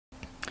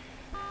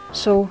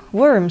So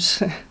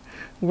WoRMS,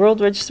 World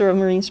Register of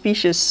Marine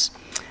Species.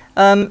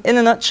 In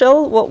a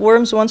nutshell, what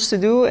WoRMS wants to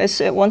do is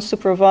it wants to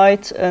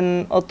provide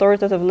an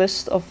authoritative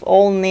list of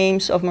all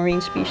names of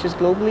marine species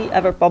globally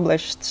ever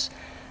published.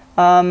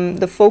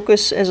 The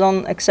focus is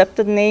on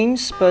accepted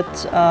names,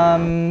 but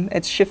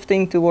it's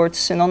shifting towards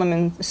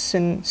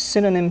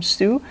synonyms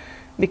too,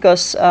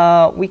 because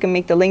we can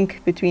make the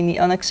link between the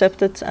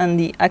unaccepted and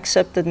the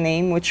accepted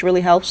name, which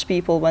really helps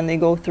people when they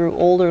go through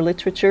older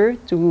literature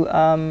to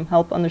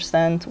help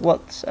understand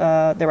what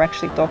they're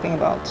actually talking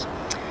about.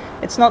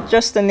 It's not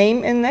just a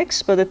name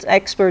index, but it's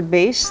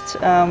expert-based.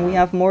 We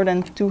have more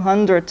than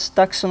 200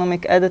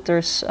 taxonomic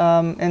editors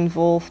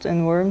involved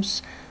in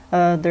WoRMS.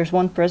 There's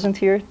one present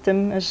here.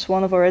 Tim is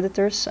one of our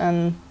editors,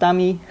 and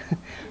Tammy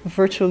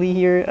virtually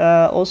here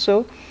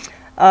also.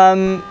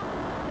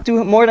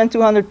 More than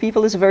 200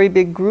 people is a very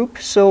big group,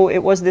 so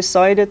it was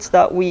decided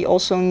that we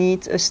also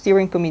need a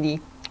steering committee,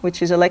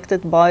 which is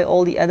elected by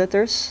all the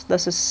editors.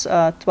 This is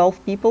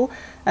 12 people,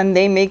 and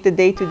they make the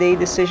day-to-day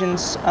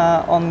decisions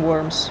on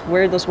WoRMS.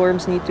 Where does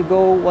WoRMS need to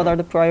go? What are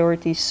the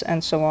priorities?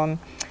 And so on.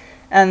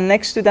 And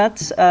next to that,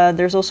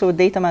 there's also a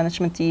data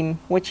management team,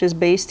 which is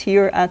based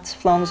here at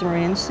Vlaanderen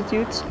Marine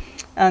Institute.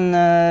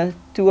 And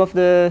two of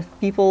the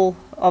people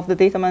of the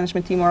data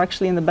management team are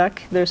actually in the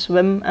back. There's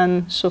Wim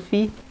and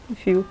Sophie,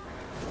 if you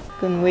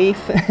can wave.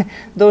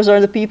 Those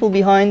are the people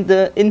behind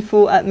the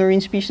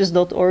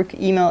info@marinespecies.org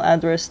email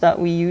address that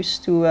we use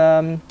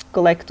to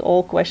collect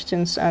all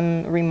questions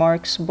and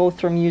remarks, both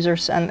from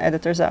users and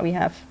editors that we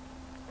have.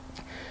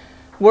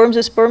 WoRMS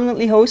is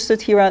permanently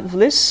hosted here at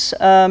VLIS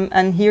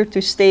and here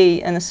to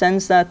stay, in a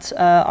sense that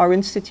our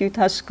institute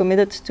has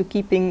committed to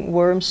keeping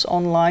WoRMS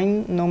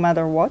online no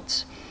matter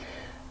what.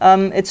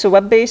 It's a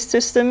web-based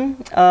system.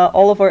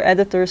 All of our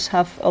editors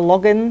have a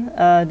login.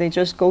 They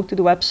just go to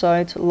the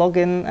website, log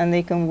in, and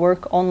they can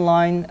work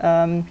online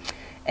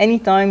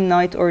anytime,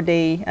 night or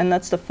day. And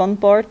that's the fun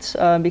part,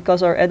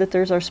 because our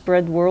editors are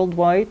spread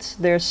worldwide.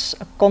 There's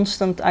a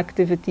constant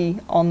activity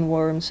on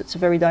WoRMS. It's a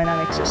very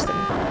dynamic system.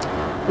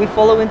 We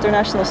follow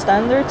international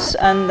standards,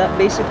 and that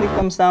basically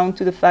comes down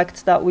to the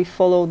fact that we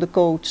follow the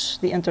codes,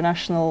 the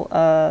international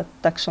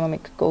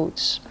taxonomic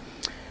codes.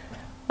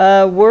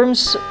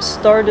 WoRMS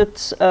started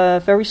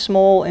very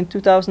small in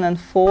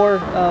 2004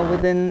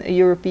 within a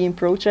European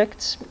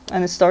project,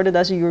 and it started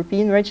as a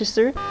European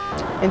register.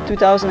 In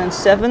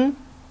 2007,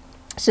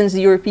 since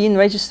the European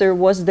register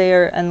was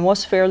there and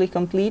was fairly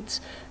complete,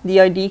 the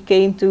idea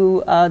came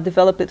to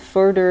develop it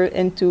further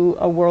into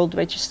a world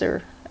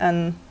register.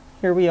 And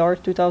here we are,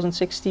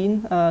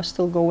 2016,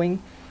 still going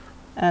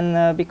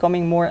and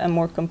becoming more and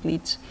more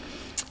complete.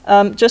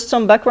 Just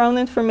some background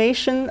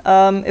information.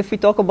 If we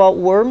talk about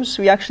WoRMS,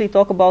 we actually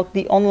talk about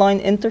the online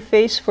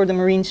interface for the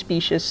marine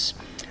species.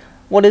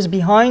 What is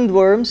behind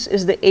WoRMS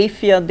is the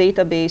AFIA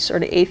database, or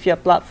the AFIA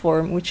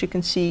platform, which you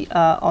can see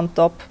on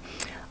top.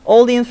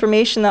 All the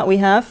information that we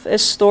have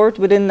is stored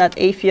within that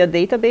AFIA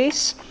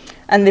database.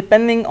 And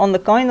depending on the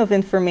kind of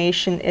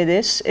information it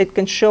is, it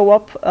can show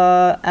up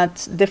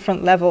at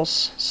different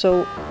levels.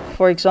 So,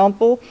 for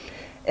example,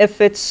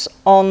 if it's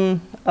on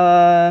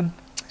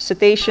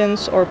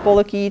cetaceans or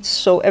polychaetes,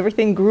 so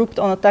everything grouped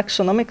on a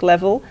taxonomic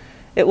level,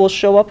 it will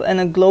show up in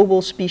a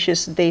global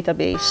species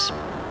database.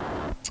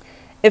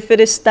 If it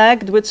is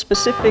tagged with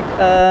specific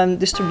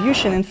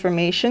distribution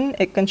information,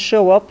 it can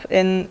show up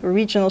in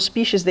regional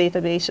species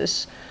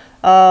databases.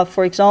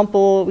 For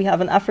example, we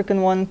have an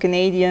African one,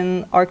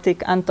 Canadian,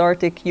 Arctic,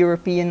 Antarctic,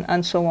 European,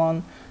 and so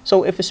on.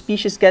 So if a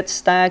species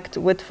gets tagged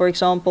with, for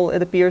example,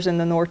 it appears in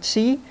the North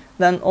Sea,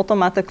 then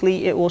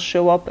automatically it will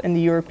show up in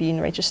the European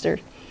register.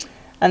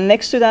 And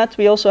next to that,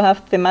 we also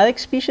have thematic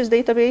species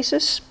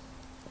databases,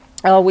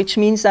 which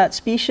means that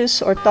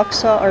species or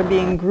taxa are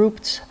being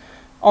grouped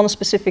on a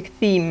specific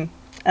theme.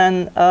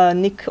 And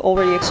Nick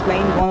already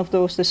explained one of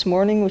those this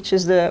morning, which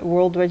is the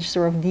World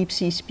Register of Deep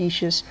Sea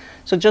Species.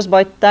 So just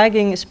by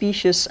tagging a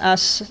species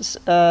as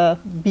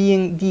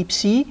being deep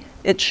sea,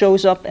 it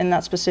shows up in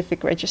that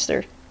specific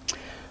register.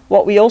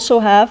 What we also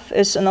have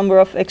is a number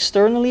of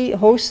externally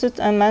hosted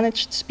and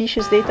managed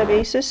species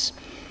databases.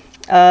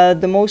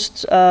 The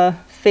most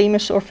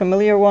famous or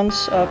familiar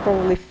ones,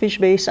 probably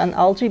FishBase and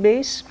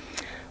AlgaeBase.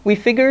 We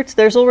figured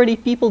there's already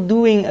people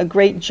doing a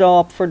great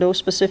job for those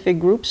specific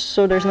groups,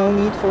 so there's no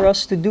need for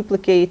us to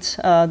duplicate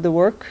the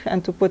work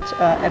and to put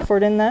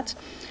effort in that.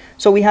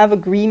 So we have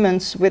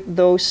agreements with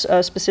those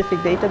specific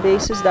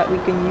databases that we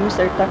can use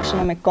their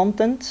taxonomic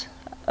content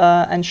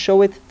and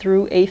show it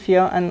through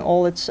AFIA and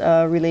all its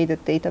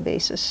related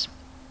databases.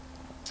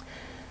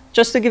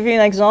 Just to give you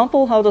an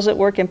example, how does it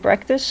work in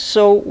practice?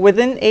 So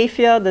within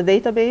AFIA, the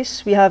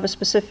database, we have a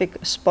specific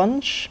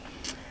sponge.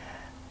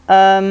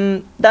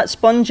 That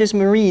sponge is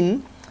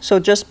marine, so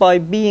just by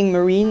being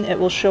marine, it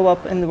will show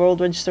up in the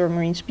World Register of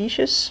Marine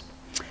Species.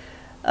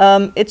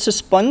 It's a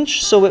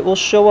sponge, so it will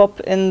show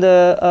up in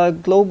the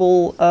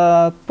global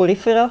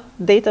porifera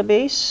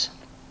database.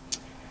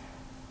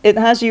 It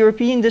has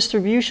European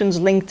distributions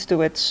linked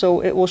to it,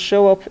 so it will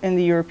show up in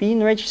the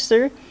European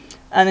register.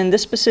 And in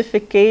this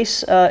specific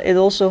case, it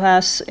also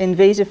has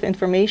invasive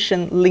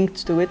information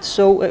linked to it,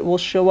 so it will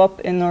show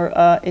up in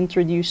our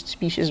introduced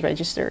species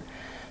register.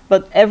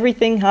 But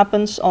everything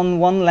happens on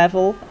one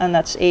level, and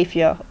that's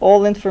AFIA.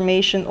 All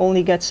information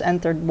only gets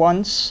entered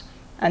once,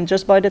 and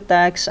just by the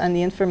tags and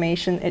the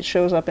information, it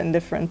shows up in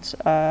different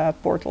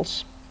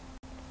portals.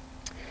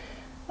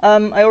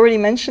 I already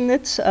mentioned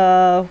it.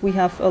 We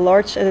have a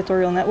large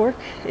editorial network.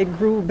 It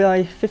grew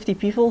by 50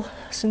 people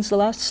since the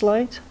last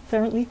slide,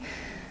 apparently.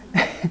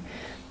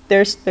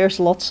 There's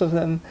lots of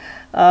them.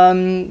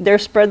 They're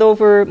spread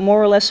over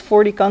more or less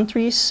 40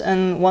 countries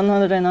and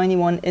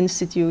 191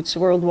 institutes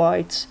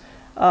worldwide.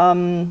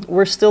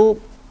 We're still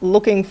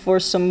looking for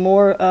some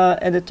more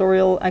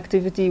editorial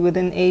activity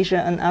within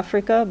Asia and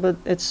Africa, but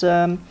it's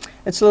a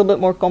little bit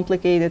more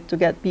complicated to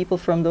get people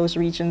from those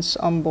regions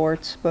on board,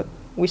 but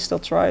we still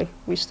try.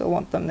 We still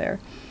want them there.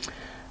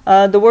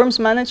 The WoRMS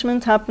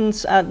management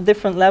happens at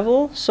different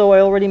levels. So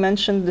I already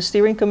mentioned the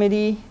steering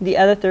committee, the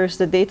editors,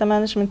 the data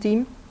management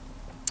team.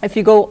 If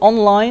you go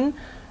online,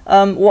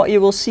 what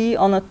you will see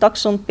on a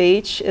taxon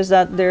page is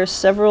that there's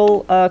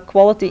several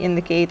quality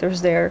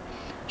indicators there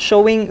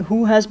showing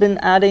who has been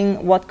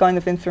adding what kind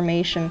of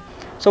information.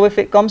 So if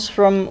it comes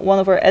from one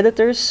of our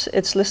editors,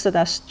 it's listed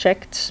as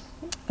checked.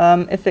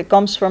 If it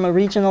comes from a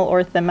regional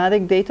or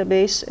thematic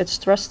database, it's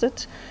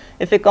trusted.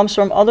 If it comes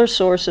from other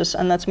sources,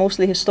 and that's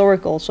mostly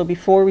historical, so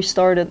before we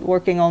started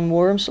working on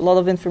WoRMS, a lot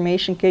of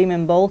information came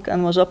in bulk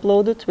and was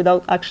uploaded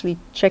without actually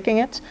checking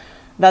it.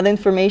 That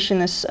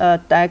information is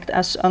tagged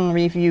as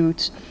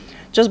unreviewed.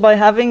 Just by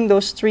having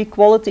those 3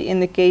 quality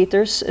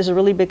indicators is a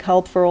really big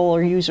help for all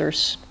our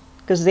users,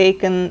 because they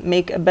can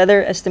make a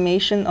better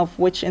estimation of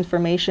which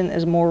information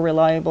is more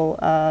reliable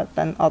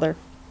than other.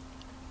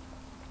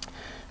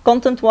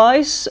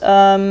 Content-wise,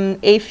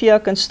 AFIA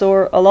can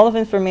store a lot of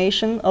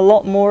information, a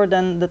lot more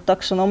than the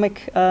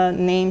taxonomic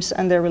names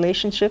and their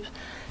relationship.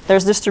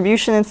 There's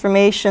distribution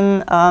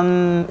information,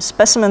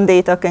 specimen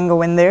data can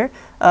go in there.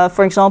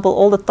 For example,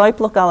 all the type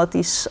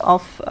localities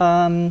of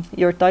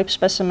your type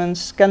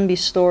specimens can be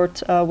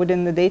stored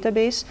within the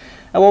database.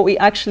 And what we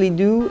actually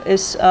do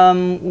is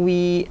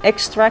we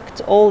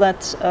extract all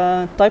that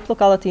type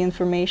locality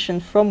information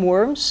from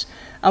WoRMS,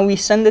 and we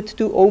send it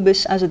to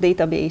OBIS as a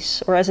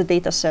database or as a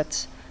data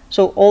set.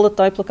 So all the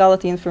type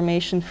locality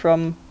information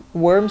from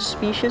WoRMS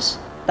species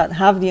that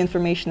have the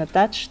information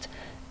attached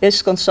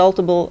is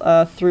consultable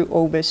through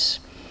OBIS.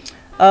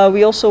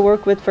 We also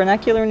work with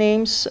vernacular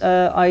names,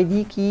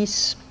 ID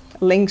keys,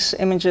 links,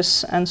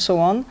 images, and so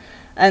on.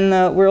 And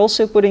we're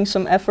also putting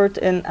some effort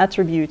in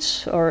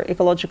attributes or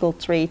ecological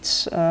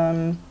traits.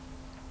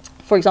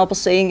 For example,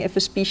 saying if a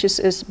species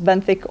is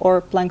benthic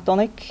or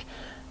planktonic,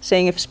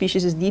 saying if a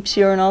species is deep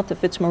sea or not,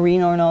 if it's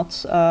marine or not,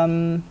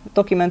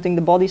 documenting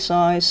the body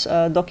size,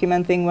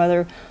 documenting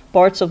whether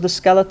parts of the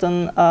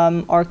skeleton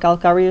are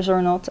calcareous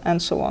or not,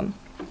 and so on.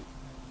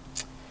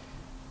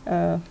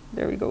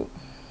 There we go.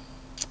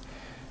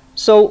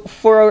 So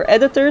for our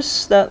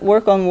editors that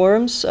work on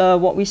WoRMS,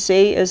 what we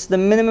say is the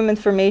minimum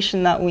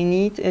information that we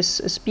need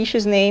is a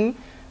species name,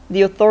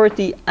 the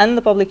authority and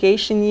the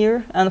publication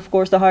year, and of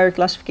course the higher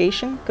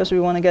classification, because we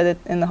want to get it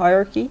in the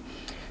hierarchy.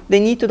 They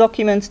need to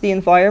document the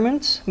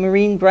environment,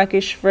 marine,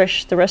 brackish,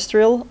 fresh,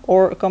 terrestrial,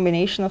 or a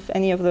combination of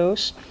any of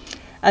those.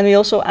 And we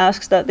also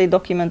ask that they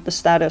document the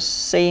status,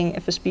 saying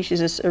if a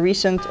species is a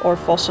recent or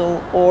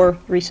fossil or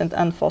recent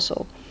and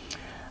fossil.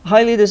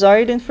 Highly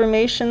desired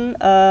information,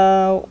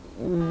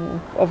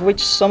 of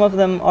which some of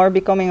them are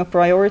becoming a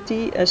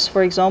priority, is,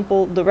 for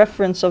example, the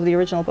reference of the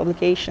original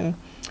publication.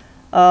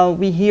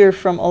 We hear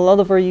from a lot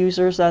of our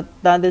users that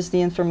that is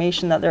the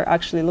information that they're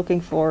actually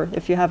looking for.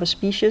 If you have a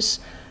species,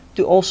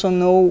 to also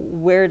know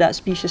where that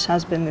species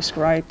has been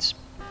described.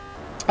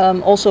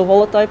 Also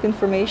holotype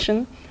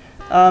information,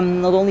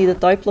 not only the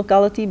type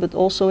locality, but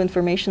also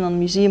information on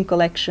museum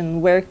collection,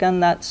 where can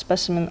that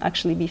specimen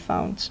actually be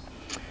found.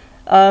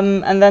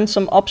 And then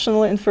some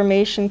optional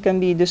information can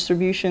be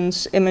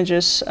distributions,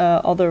 images,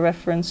 other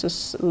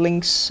references,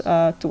 links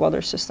to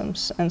other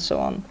systems, and so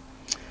on.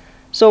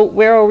 So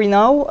where are we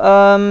now?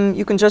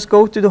 You can just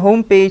go to the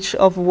homepage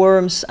of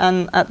WoRMS,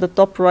 and at the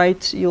top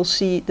right, you'll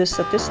see the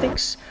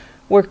statistics.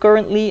 We're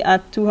currently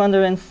at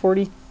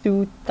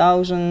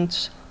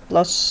 242,000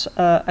 plus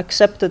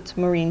accepted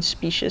marine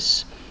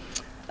species.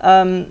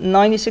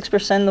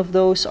 96% of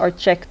those are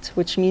checked,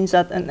 which means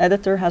that an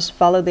editor has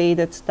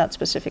validated that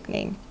specific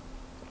name.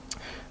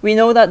 We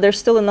know that there's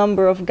still a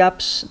number of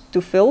gaps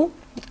to fill.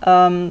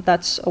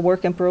 That's a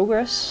work in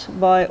progress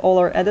by all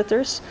our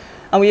editors.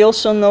 And we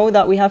also know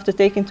that we have to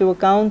take into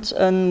account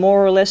a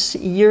more or less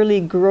yearly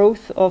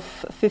growth of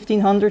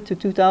 1,500 to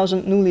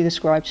 2,000 newly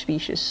described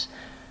species.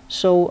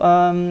 So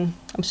I'm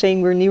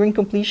saying we're nearing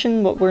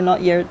completion, but we're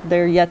not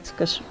there yet,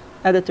 because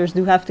editors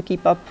do have to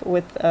keep up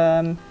with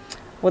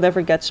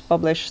whatever gets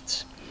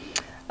published.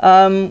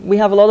 We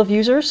have a lot of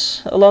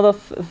users, a lot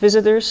of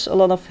visitors, a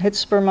lot of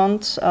hits per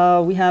month.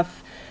 We have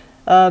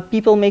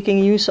people making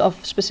use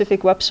of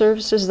specific web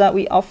services that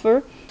we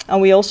offer.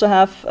 And we also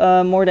have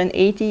more than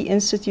 80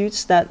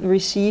 institutes that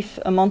receive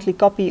a monthly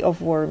copy of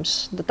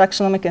WoRMS, the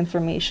taxonomic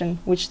information,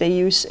 which they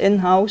use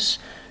in-house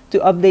to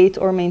update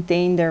or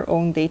maintain their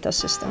own data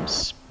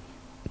systems.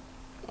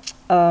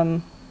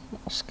 I'll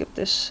skip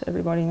this,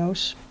 everybody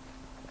knows.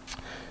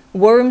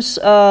 WoRMS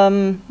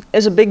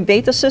is a big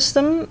data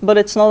system, but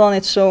it's not on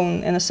its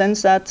own, in a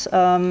sense that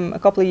a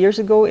couple of years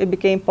ago it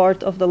became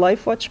part of the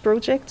LifeWatch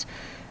project.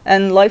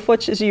 And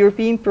LifeWatch is a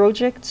European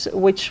project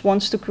which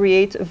wants to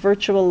create a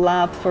virtual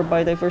lab for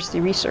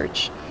biodiversity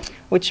research,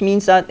 which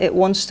means that it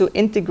wants to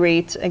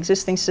integrate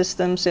existing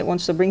systems, it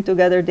wants to bring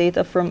together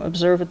data from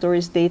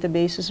observatories,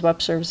 databases,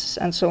 web services,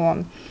 and so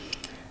on.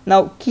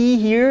 Now, key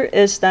here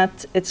is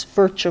that it's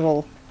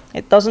virtual.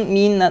 It doesn't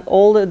mean that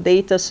all the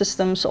data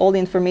systems, all the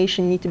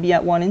information need to be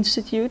at one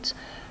institute.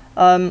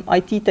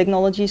 IT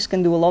technologies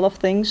can do a lot of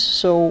things,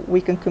 so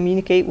we can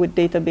communicate with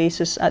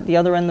databases at the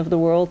other end of the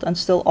world and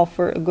still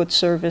offer a good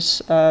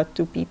service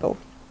to people.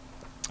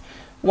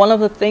 One of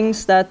the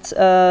things that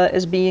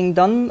is being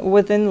done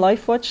within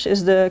LifeWatch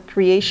is the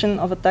creation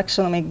of a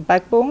taxonomic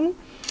backbone.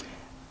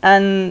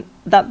 And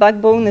that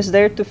backbone is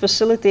there to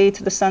facilitate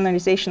the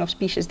standardization of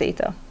species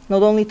data.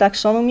 Not only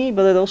taxonomy,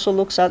 but it also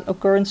looks at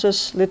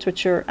occurrences,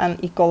 literature,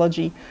 and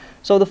ecology.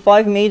 So the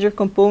 5 major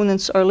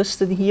components are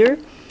listed here.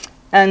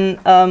 And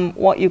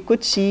what you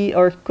could see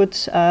or could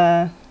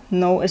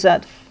know is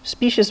that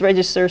species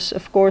registers,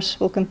 of course,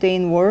 will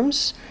contain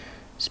WoRMS.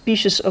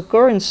 Species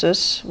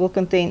occurrences will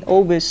contain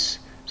OBIS.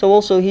 So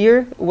also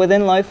here,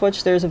 within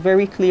LifeWatch, there's a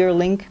very clear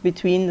link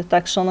between the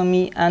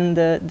taxonomy and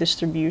the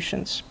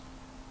distributions.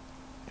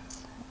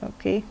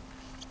 Okay.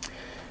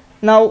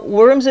 Now,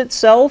 WoRMS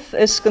itself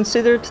is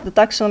considered the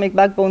taxonomic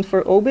backbone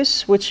for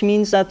OBIS, which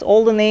means that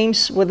all the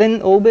names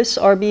within OBIS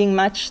are being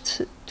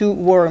matched to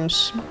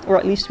WoRMS, or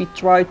at least we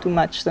try to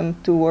match them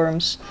to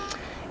WoRMS.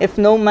 If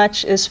no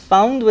match is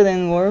found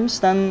within WoRMS,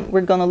 then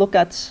we're going to look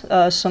at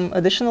some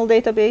additional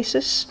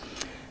databases.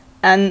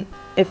 And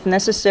if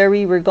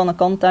necessary, we're going to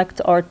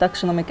contact our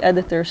taxonomic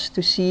editors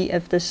to see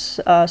if this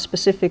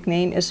specific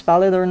name is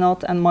valid or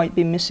not and might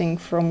be missing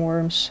from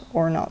WoRMS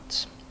or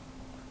not.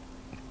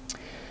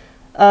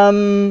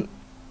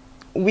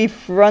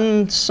 We've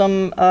run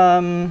some,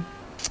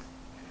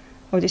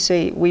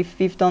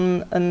 we've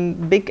done a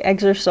big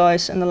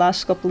exercise in the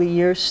last couple of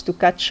years to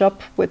catch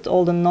up with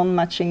all the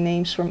non-matching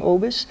names from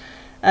OBIS.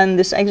 And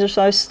this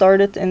exercise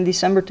started in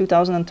December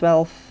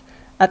 2012.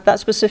 At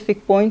that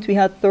specific point, we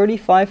had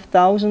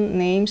 35,000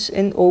 names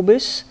in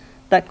OBIS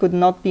that could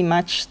not be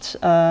matched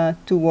to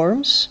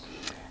WoRMS.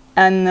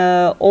 And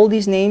all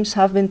these names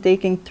have been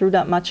taken through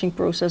that matching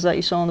process that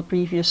you saw on the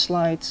previous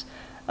slides.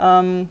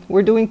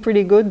 We're doing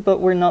pretty good, but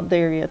we're not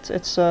there yet.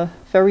 It's a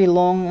very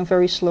long and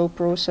very slow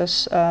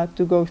process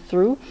to go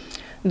through.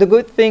 The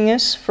good thing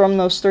is, from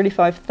those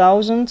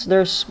 35,000,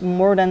 there's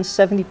more than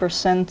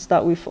 70%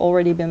 that we've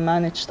already been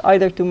managed,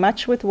 either to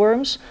match with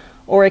WoRMS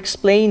or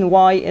explain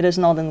why it is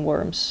not in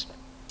WoRMS.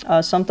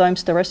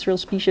 Sometimes terrestrial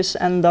species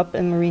end up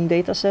in marine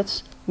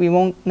datasets. We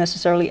won't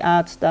necessarily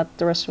add that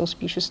terrestrial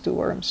species to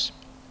WoRMS.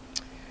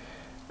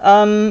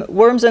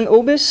 WoRMS and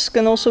OBIS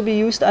can also be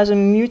used as a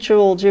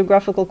mutual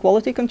geographical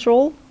quality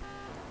control.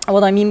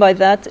 What I mean by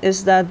that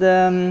is that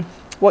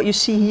what you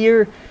see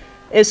here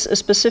is a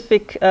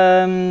specific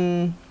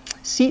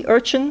sea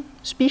urchin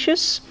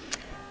species,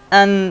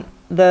 and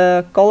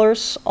the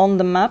colors on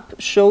the map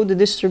show the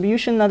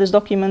distribution that is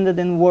documented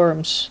in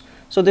WoRMS.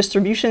 So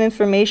distribution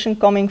information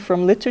coming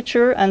from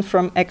literature and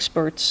from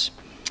experts.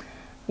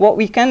 What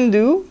we can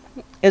do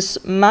is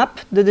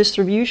map the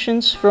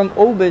distributions from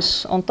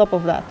OBIS on top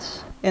of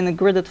that in a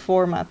gridded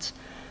format.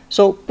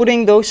 So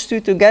putting those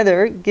two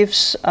together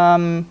gives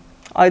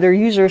either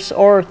users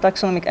or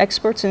taxonomic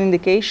experts an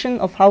indication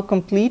of how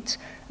complete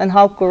and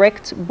how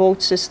correct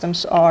both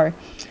systems are.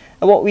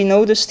 And what we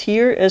noticed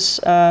here is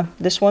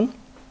this one,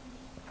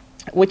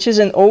 which is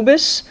in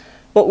OBIS,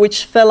 but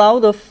which fell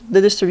out of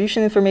the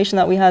distribution information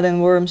that we had in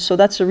WoRMS. So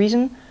that's a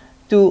reason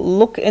to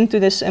look into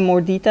this in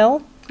more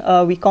detail.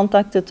 We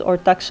contacted our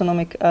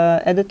taxonomic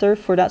editor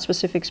for that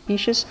specific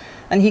species,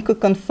 and he could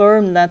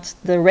confirm that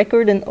the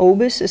record in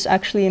OBIS is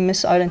actually a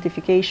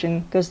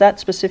misidentification, because that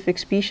specific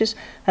species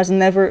has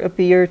never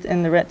appeared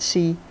in the Red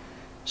Sea.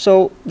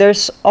 So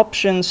there's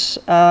options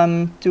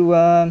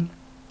to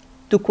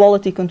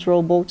quality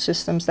control both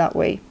systems that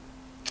way.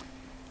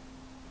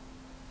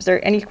 Is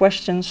there any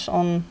questions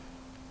on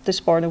this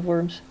part of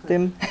WoRMS,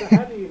 Tim? So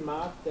how do you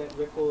mark that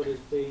record as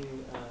being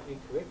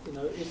incorrect?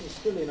 Is it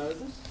still in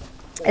OBIS?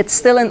 It's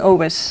still in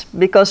OBIS,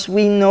 because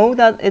we know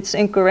that it's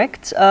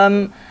incorrect.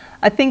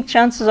 I think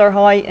chances are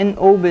high in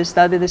OBIS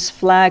that it is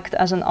flagged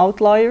as an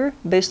outlier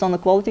based on the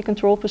quality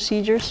control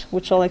procedures,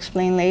 which I'll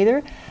explain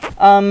later.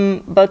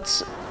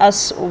 But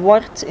as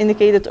Wart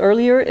indicated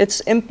earlier, it's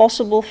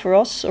impossible for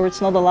us, or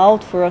it's not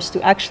allowed for us,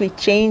 to actually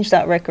change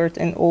that record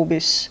in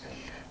OBIS.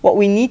 What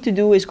we need to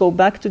do is go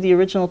back to the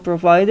original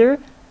provider,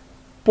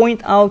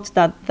 point out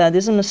that that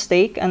is a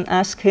mistake, and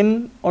ask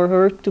him or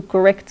her to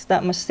correct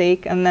that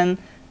mistake, and then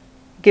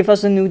give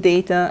us the new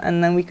data,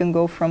 and then we can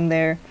go from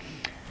there.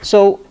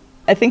 So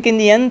I think in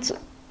the end,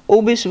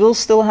 OBIS will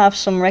still have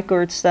some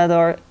records that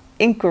are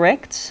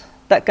incorrect,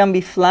 that can be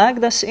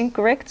flagged as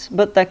incorrect,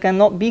 but that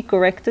cannot be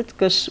corrected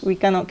because we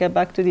cannot get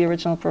back to the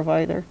original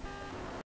provider.